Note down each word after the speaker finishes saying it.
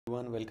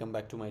Everyone, welcome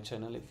back to my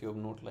channel. If you have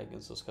not liked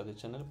and subscribed the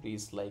channel,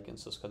 please like and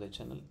subscribe the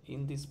channel.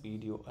 In this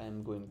video I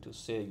am going to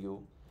share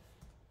you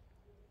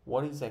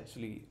what is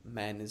actually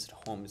managed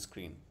home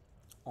screen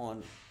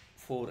on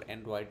 4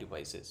 Android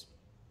devices.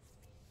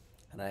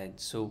 Right,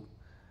 so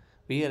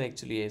we are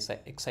actually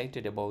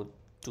excited about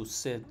to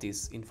share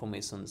these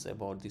informations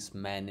about this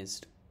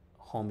managed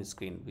home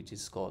screen, which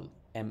is called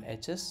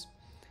MHS.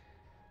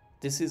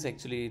 This is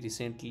actually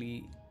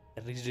recently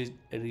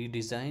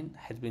redesigned,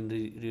 has been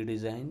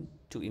redesigned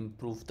to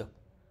improve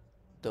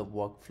the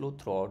workflow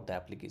throughout the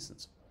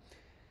applications.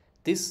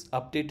 This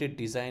updated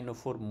design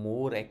offer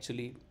more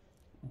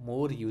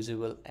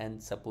usable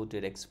and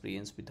supported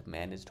experience with the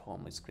managed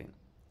home screen.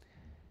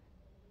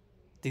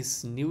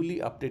 This newly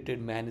updated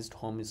managed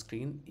home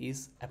screen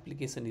is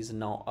application is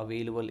now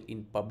available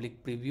in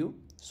public preview,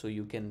 so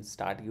you can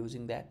start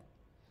using that.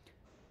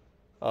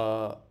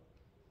 Uh,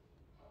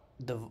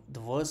 the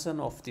version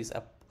of this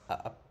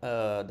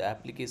the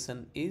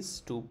application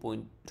is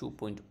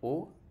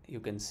 2.2.0. You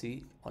can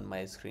see on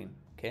my screen.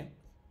 Okay,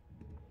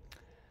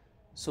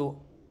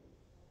 so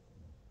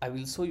I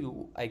will show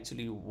you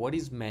actually what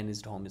is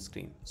managed home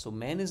screen. So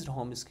managed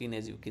home screen,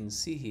 as you can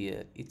see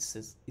here,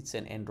 it's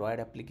an Android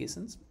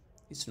applications.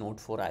 It's not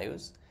for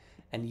iOS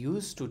and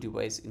used to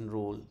device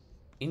enroll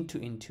into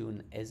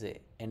Intune as a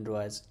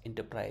Android's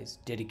enterprise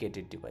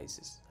dedicated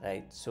devices,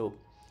 right? So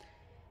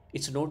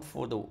it's not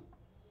for the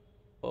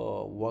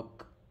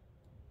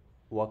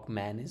work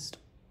managed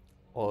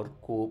or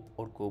cope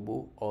or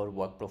kobo or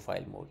work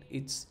profile mode.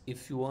 It's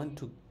if you want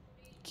to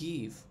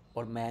give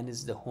or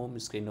manage the home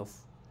screen of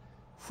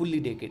fully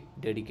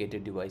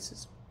dedicated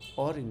devices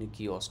or in a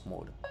kiosk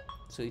mode.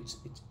 So it's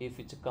if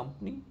it's a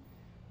company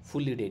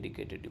fully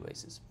dedicated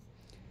devices,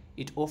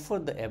 it offer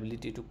the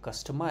ability to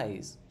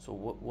customize. So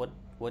what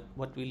will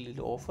it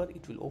offer?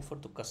 It will offer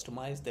to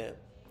customize the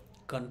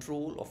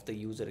control of the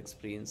user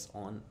experience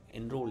on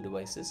enrolled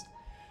devices,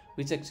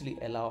 which actually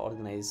allow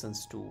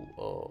organizations to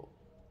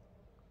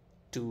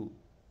to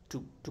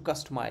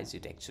customize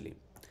it actually.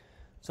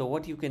 So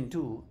what you can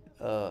do,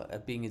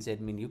 being as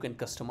admin, you can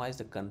customize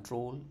the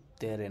control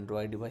their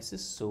Android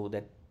devices so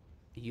that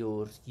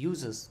your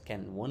users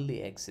can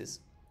only access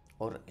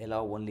or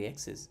allow only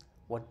access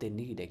what they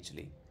need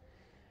actually,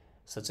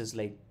 such as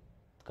like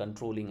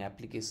controlling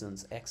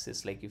applications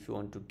access. Like if you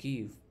want to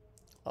give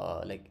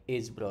like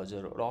Edge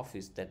browser or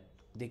Office, that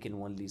they can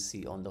only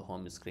see on the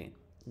home screen,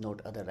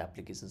 not other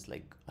applications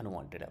like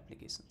unwanted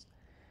applications.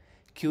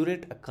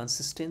 Curate a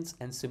consistent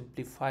and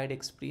simplified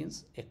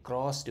experience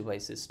across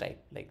devices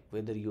type, like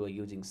whether you are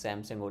using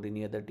Samsung or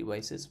any other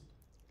devices,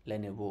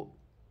 Lenovo,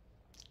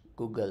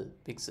 Google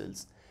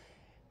Pixels,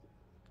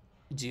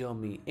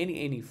 Xiaomi,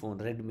 any phone,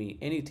 Redmi,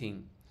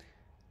 anything,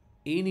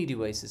 any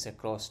devices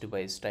across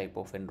device type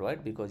of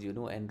Android, because you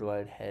know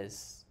Android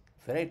has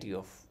variety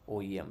of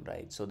OEM,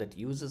 right? So that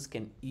users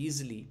can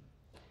easily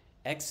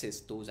access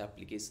those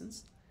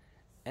applications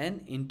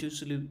and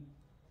intuitively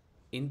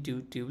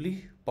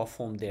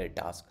perform their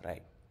task,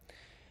 right?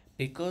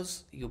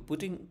 Because you're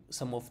putting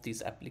some of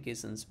these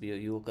applications where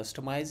you're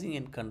customizing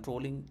and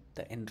controlling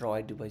the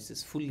Android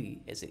devices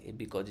fully as a,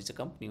 because it's a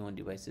company owned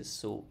devices,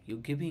 so you're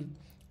giving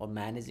or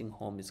managing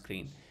home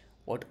screen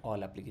what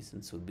all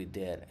applications will be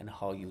there and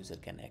how user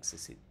can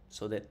access it,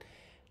 so that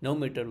no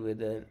matter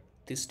whether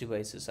these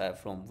devices are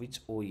from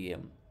which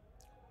OEM,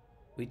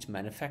 which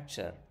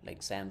manufacturer, like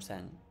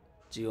Samsung,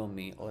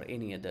 Xiaomi or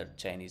any other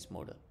Chinese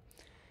model,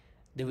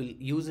 they will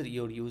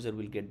your user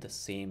will get the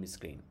same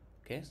screen.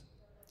 Okay,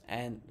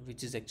 and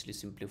which is actually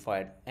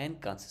simplified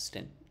and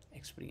consistent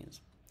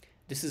experience.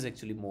 This is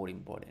actually more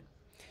important.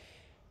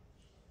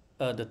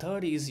 The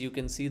third is you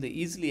can see the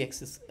easily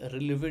access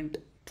relevant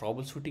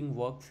troubleshooting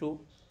workflow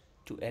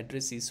to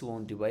address issue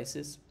on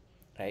devices,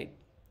 right?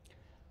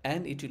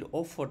 And it will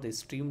offer the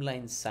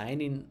streamlined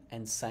sign in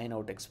and sign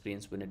out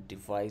experience when a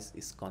device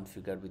is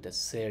configured with the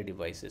shared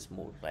devices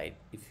mode, right?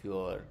 If you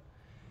are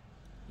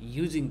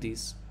using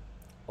this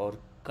or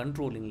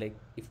controlling, like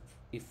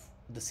if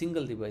the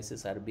single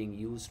devices are being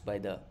used by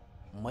the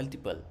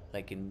multiple,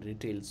 like in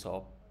retail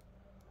shop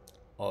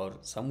or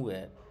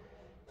somewhere,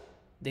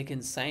 they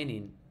can sign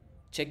in,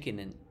 check in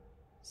and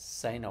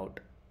sign out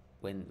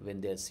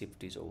when their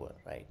shift is over,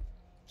 right?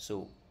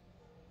 So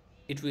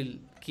it will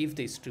give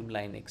the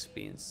streamlined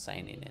experience,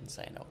 sign in and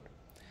sign out.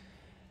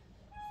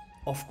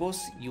 Of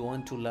course, you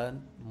want to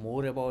learn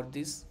more about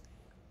this,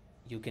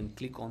 you can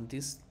click on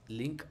this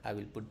link. I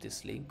will put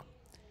this link.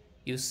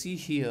 You see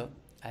here,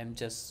 I'm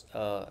just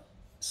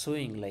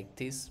showing like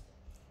this.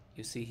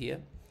 You see here,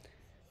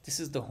 this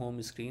is the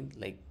home screen.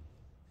 Like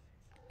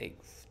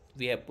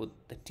we have put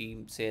the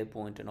team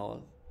SharePoint and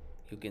all.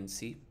 You can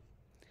see,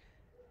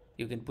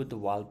 you can put the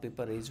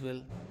wallpaper as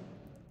well,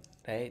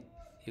 right?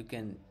 You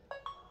can,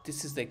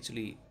 this is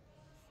actually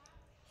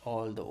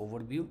all the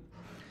overview.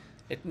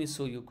 Let me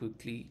show you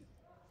quickly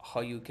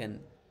how you can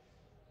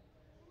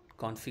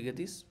configure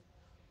this,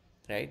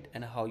 right?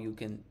 And how you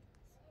can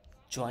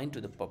join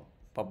to the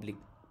public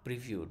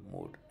preview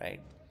mode, right?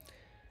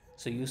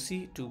 So you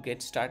see, to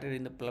get started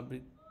in the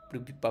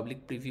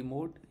public preview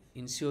mode,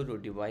 ensure your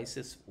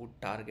devices would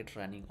target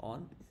running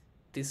on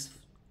this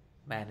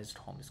managed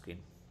home screen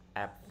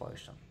app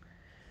version.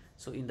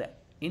 So in the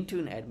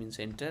Intune Admin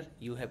Center,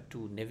 you have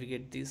to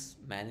navigate these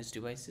managed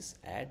devices,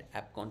 add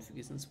app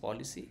configurations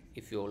policy.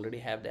 If you already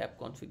have the app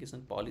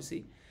configuration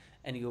policy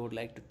and you would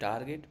like to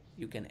target,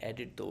 you can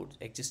edit those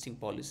existing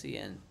policy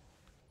and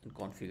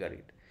configure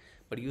it.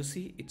 But you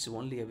see, it's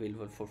only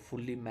available for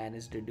fully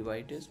managed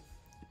devices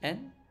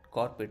and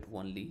corporate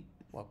only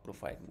work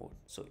profile mode.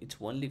 So it's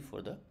only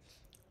for the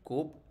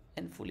COPE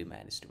and fully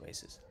managed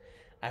devices.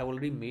 I have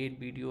already made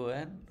video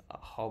on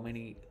how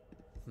many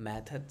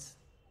methods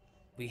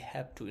we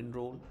have to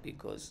enroll,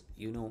 because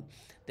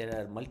there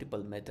are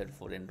multiple methods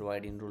for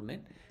Android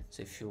enrollment.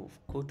 So if you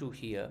go to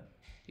here,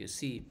 you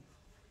see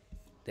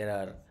there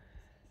are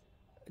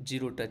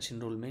zero touch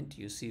enrollment,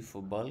 you see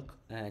for bulk,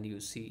 and you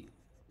see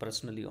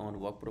personally on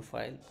work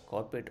profile,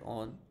 corporate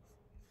on,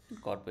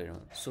 and corporate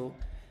on. So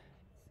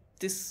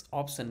this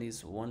option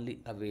is only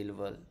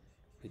available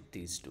with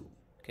these two.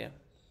 Okay,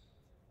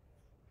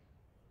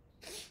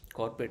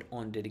 corporate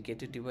on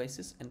dedicated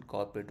devices and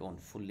corporate on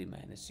fully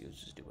managed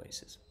users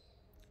devices.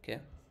 Okay,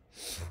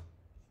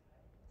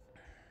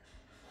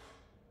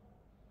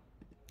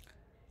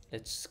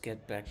 let's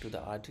get back to the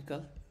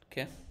article.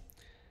 Okay,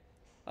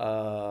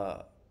 uh,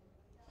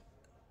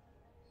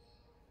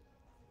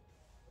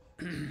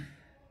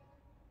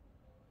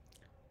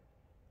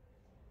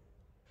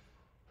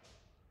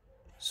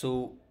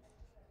 so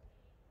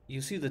you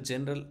see the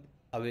general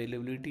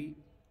availability.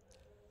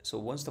 So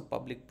once the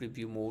public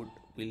preview mode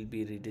will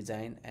be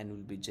redesigned and will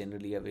be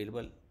generally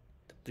available,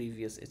 the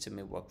previous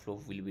HMA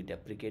workflow will be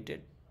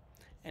deprecated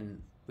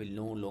and will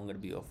no longer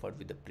be offered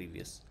with the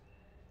previous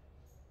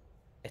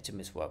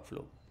HMS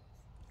workflow.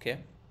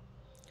 Okay,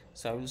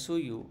 so I will show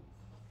you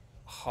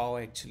how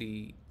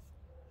actually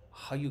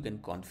how you can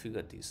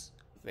configure this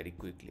very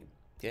quickly.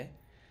 Okay,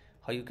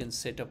 how you can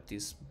set up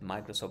this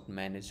Microsoft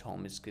managed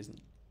home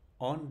screen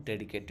on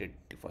dedicated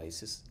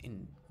devices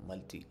in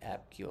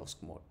multi-app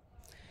kiosk mode.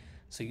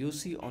 So you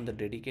see on the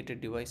dedicated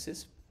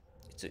devices,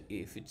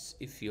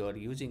 if you are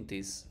using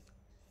this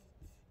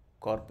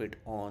corporate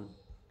on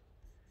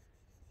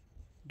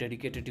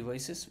dedicated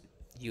devices,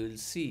 you will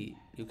see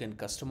you can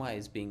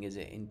customize being as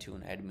an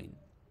Intune admin,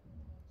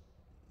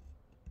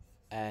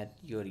 and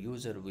your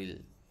user will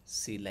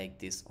see like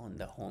this on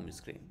the home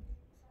screen.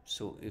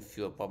 So if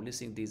you are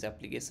publishing these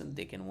applications,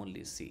 they can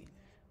only see,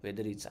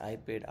 whether it's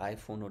iPad,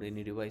 iPhone, or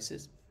any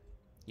devices,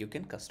 you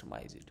can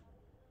customize it.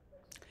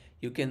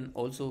 You can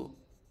also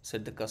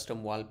set the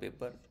custom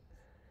wallpaper.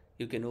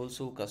 You can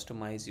also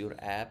customize your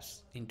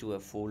apps into a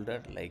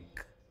folder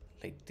like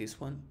this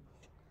one,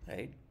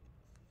 right?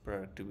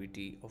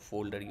 Productivity or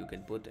folder you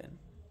can put in,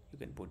 you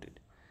can put it.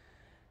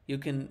 You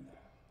can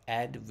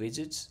add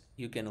widgets.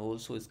 You can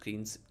also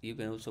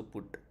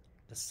put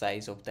the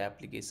size of the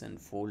application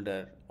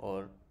folder,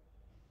 or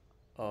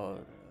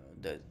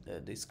the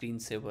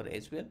screensaver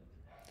as well.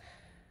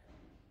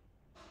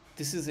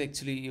 This is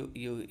actually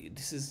you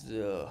this is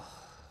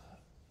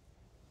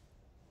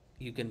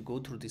you can go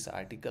through this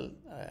article.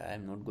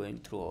 I'm not going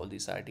through all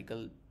this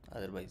article,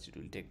 otherwise it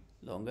will take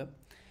longer.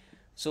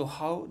 So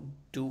how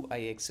do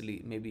I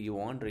actually, maybe you're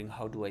wondering,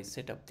 how do I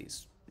set up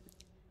this?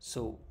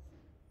 So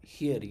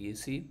here you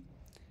see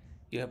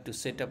you have to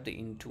set up the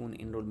Intune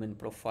enrollment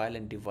profile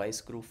and device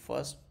group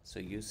first. So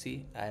you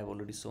see I have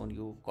already shown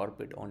you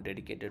corporate on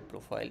dedicated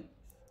profile.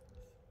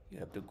 You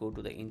have to go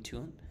to the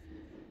Intune,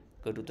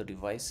 go to the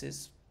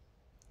devices,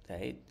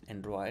 right,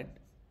 Android,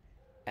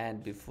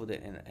 and before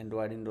the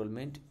Android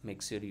enrollment,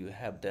 make sure you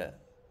have the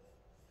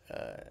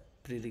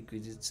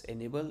prerequisites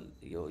enable.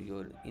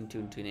 Your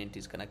Intune tenant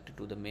is connected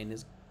to the main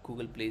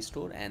Google Play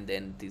Store, and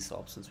then these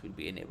options will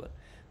be enabled.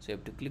 So you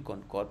have to click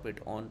on corporate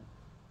on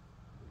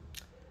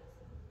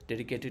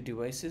dedicated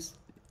devices,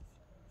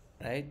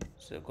 right?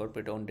 So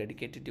corporate on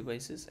dedicated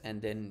devices,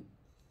 and then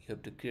you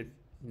have to create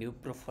new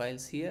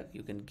profiles here.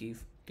 You can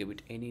give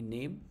it any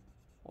name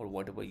or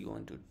whatever you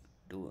want to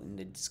do in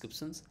the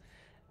descriptions,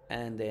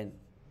 and then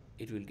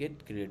it will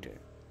get created.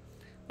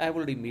 I've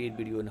already made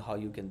video on how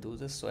you can do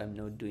this, so I'm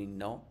not doing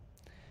now.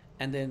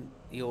 And then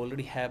you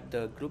already have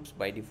the groups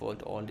by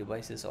default, all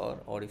devices,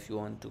 or if you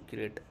want to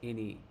create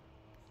any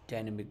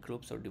dynamic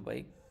groups or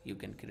device, you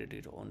can create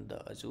it on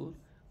the Azure,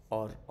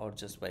 or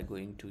just by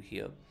going to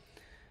here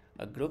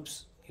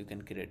groups, you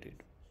can create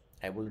it.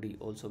 I've already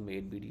also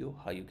made video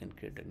how you can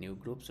create a new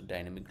groups, or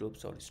dynamic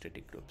groups, or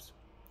static groups.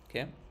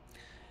 Okay,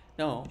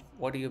 now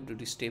what you have to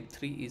do, step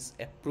 3 is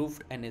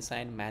approved and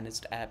assigned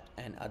managed app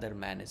and other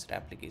managed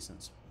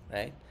applications,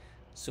 right?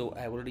 So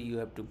I already, you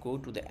have to go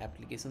to the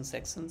application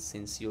section.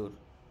 Since your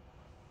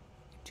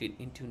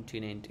Intune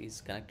tenant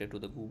is connected to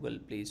the Google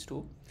Play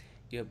Store,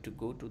 you have to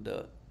go to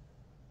the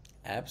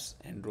apps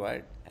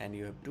Android, and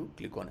you have to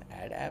click on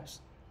add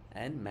apps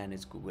and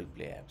manage Google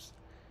Play apps.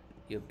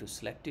 You have to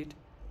select it.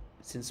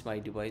 Since my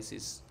device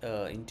is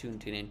Intune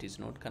tenant is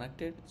not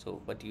connected,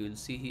 so but you will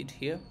see it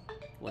here.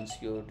 Once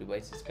your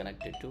device is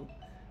connected to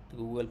the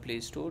Google Play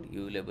Store,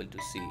 you will able to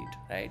see it,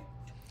 right?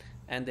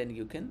 And then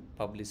you can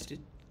publish it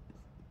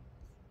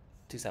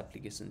these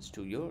applications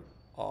to your,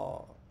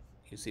 or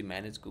you see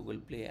manage Google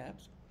Play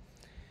apps.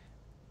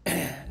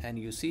 And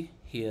you see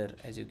here,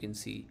 as you can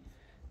see,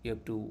 you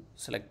have to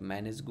select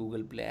manage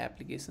Google Play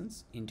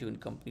applications, Intune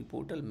company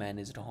portal,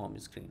 manage the home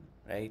screen,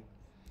 right?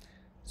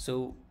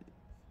 So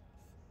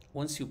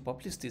once you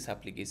publish these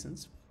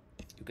applications,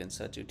 you can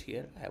search it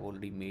here. I have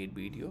already made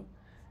video,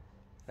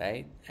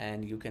 right?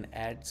 And you can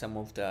add some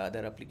of the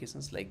other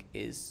applications like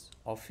is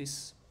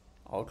Office,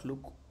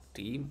 Outlook,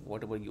 Team,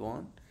 whatever you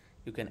want.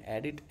 You can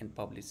add it and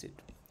publish it.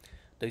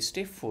 The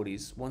step 4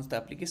 is once the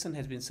application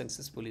has been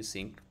successfully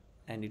synced,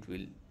 and it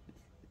will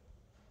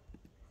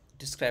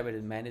describe it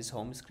as manage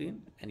home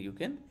screen, and you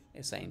can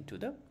assign to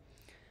the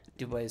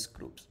device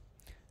groups.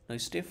 Now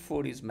step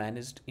 4 is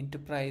managed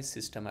enterprise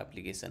system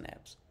application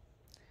apps.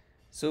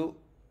 So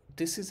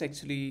this is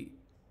actually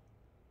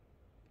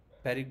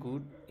very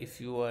good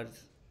if you are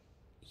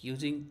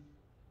using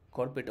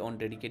corporate on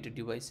dedicated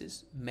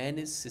devices.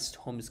 Managed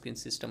home screen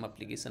system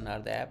application are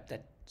the app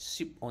that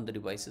ship on the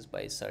devices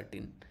by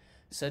certain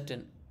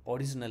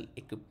original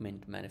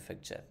equipment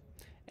manufacturer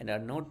and are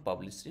not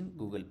published in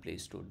Google Play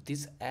Store.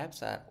 These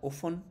apps are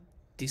often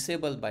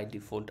disabled by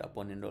default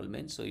upon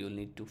enrollment, so you'll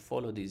need to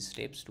follow these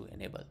steps to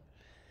enable.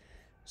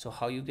 So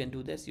how you can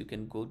do this? You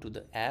can go to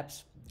the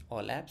apps,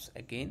 all apps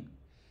again,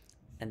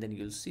 and then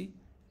you'll see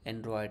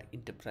Android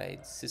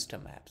enterprise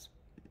system apps.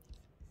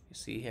 You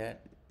see here,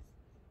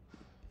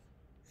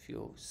 if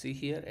you see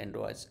here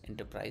Android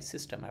enterprise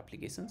system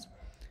applications,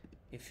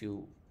 if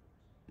you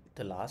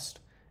the last,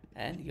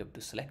 and you have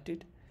to select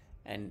it,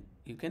 and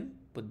you can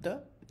put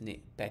the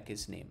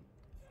package name,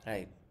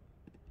 right?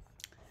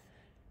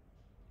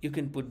 You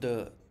can put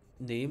the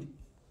name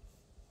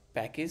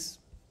package.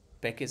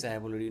 I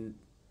have already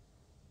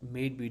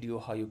made video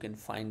how you can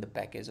find the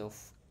package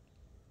of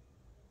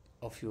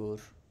your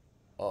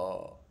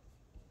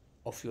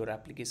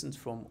applications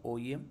from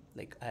OEM.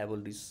 Like I have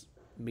already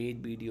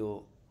made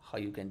video how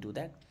you can do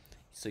that.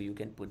 So you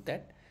can put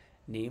that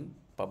name,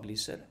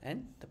 publisher,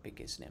 and the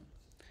package name.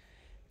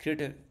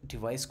 Create a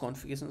device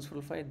configurations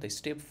profile. The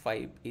step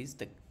 5 is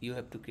that you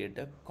have to create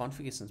a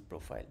configurations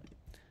profile.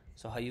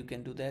 So how you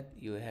can do that?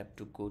 You have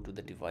to go to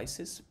the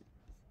devices,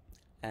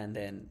 and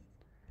then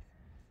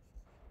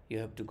you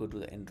have to go to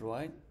the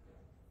Android,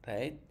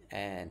 right,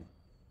 and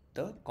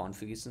the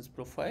configurations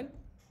profile,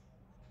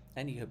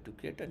 and you have to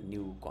create a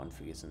new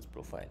configurations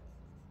profile,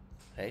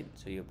 right?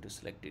 So you have to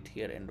select it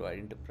here, Android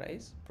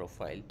enterprise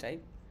profile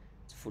type,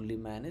 it's fully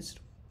managed.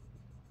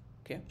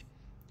 Okay,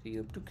 so you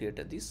have to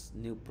create this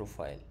new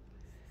profile.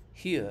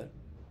 Here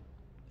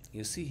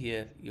you see,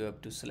 here you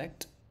have to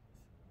select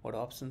what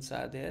options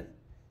are there: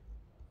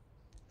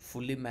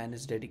 fully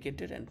managed,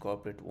 dedicated, and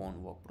corporate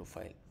own work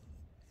profile.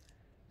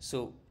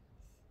 So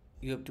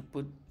you have to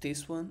put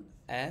this one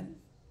and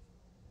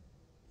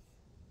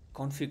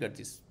configure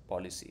this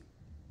policy,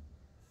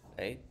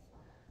 right?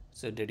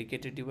 So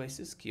dedicated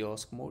devices,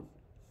 kiosk mode,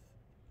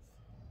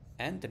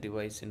 and the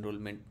device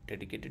enrollment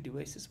dedicated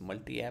devices,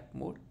 multi-app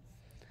mode.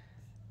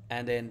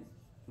 And then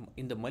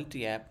in the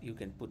multi-app you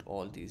can put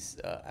all these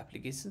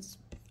applications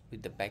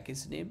with the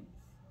package name,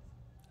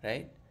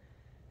 right?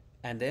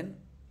 And then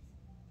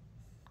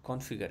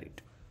configure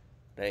it,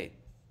 right?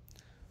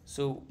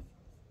 So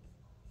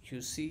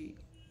you see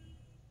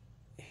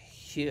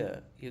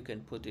here, you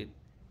can put it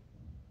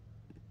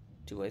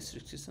device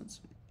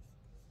restrictions,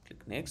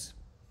 click next.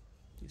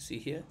 You see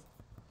here,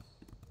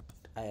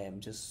 I am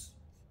just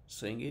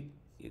showing it.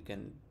 You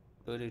can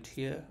put it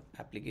here,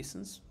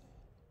 applications,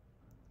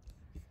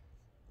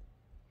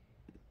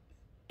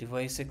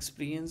 device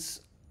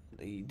experience.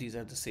 These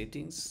are the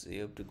settings.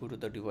 You have to go to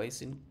the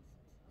device in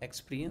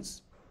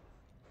experience,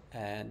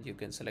 and you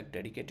can select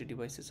dedicated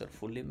devices or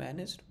fully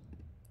managed.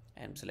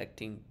 I'm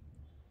selecting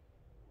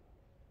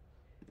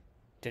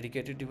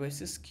dedicated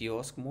devices,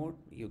 kiosk mode.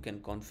 You can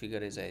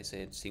configure, as I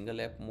said, single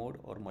app mode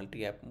or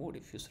multi-app mode.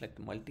 If you select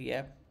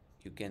multi-app,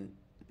 you can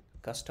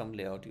custom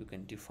layout, you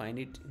can define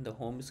it in the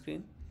home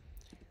screen,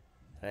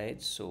 right?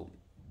 So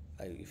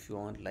if you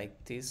want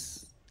like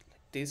this,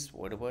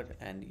 whatever,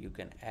 and you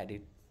can add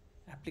it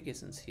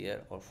applications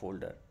here or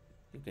folder.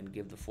 You can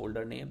give the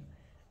folder name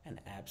and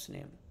apps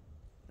name,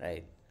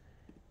 right?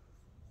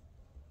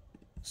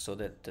 So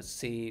that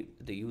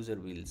the user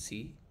will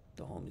see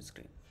the home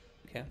screen.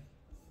 Okay,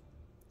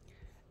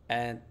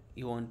 and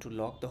you want to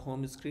lock the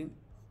home screen,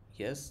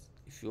 yes.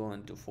 If you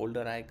want to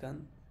folder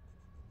icon,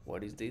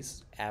 what is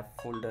this,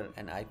 app folder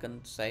and icon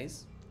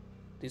size,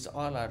 these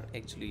all are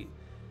actually,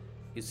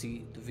 you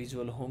see the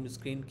visual home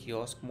screen,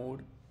 kiosk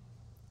mode,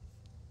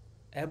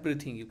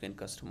 everything you can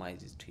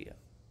customize it here,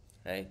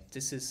 right?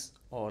 This is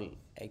all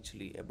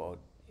actually about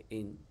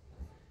in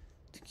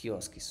the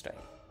kiosk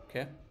style.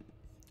 Okay,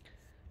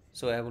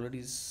 so I have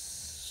already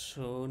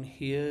shown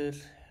here.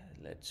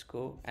 Let's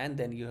go, and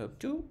then you have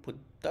to put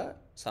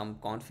some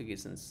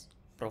configuration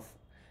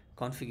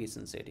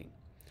setting.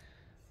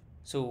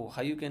 So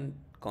how you can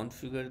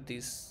configure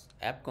this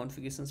app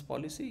configurations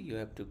policy? You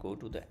have to go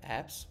to the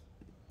apps.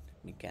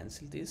 Let me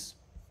cancel this,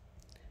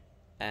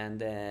 and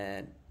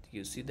then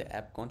you see the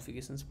app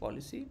configurations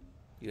policy.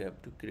 you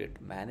have to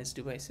create manage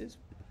devices,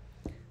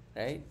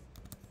 right?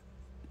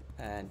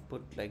 And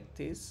put like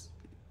this,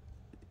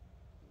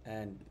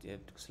 and you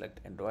have to select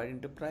Android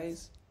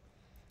Enterprise.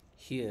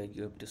 Here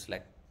you have to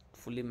select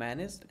fully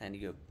managed, and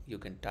you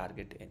can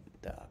target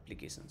the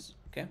applications,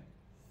 okay?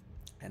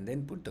 And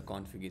then put the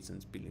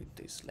configurations below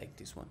this, like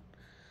this one.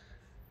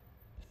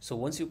 So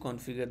once you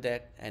configure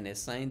that and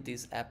assign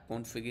this app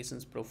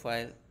configurations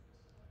profile,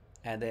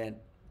 and then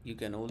you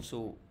can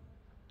also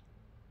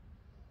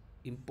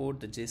import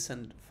the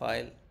JSON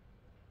file,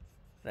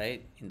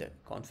 right, in the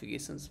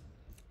configurations,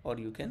 or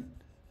you can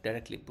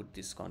directly put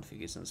these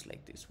configurations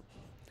like this one.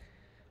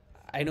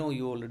 I know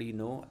you already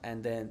know.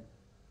 And then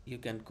you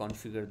can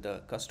configure the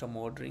custom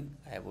ordering.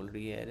 I have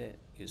already added,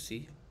 you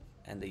see.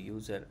 And the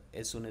user,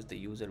 as soon as the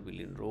user will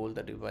enroll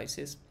the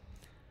devices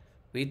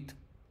with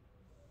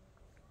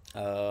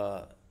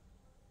uh,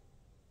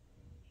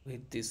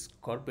 with this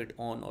corporate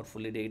on or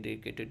fully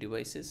dedicated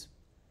devices,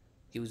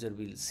 user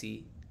will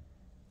see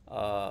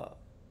uh,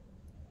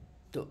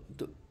 the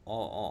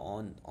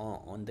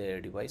on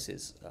their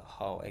devices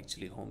how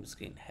actually home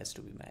screen has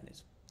to be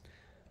managed.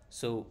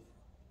 So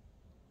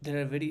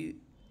there are very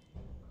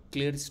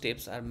clear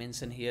steps are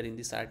mentioned here in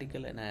this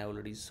article, and I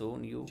already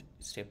shown you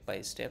step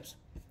by steps.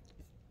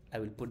 I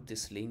will put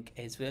this link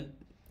as well.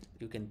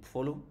 You can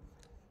follow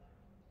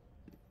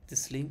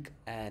this link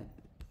and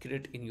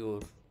create in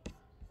your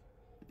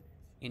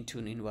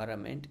Intune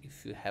environment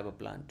if you have a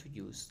plan to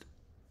use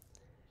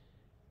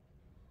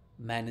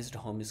managed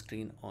home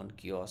screen on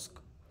kiosk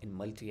in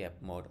multi-app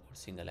mode or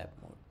single app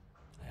mode.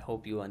 I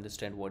hope you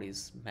understand what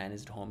is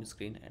managed home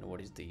screen and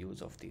what is the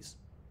use of this.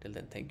 Till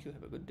then, thank you.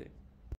 Have a good day.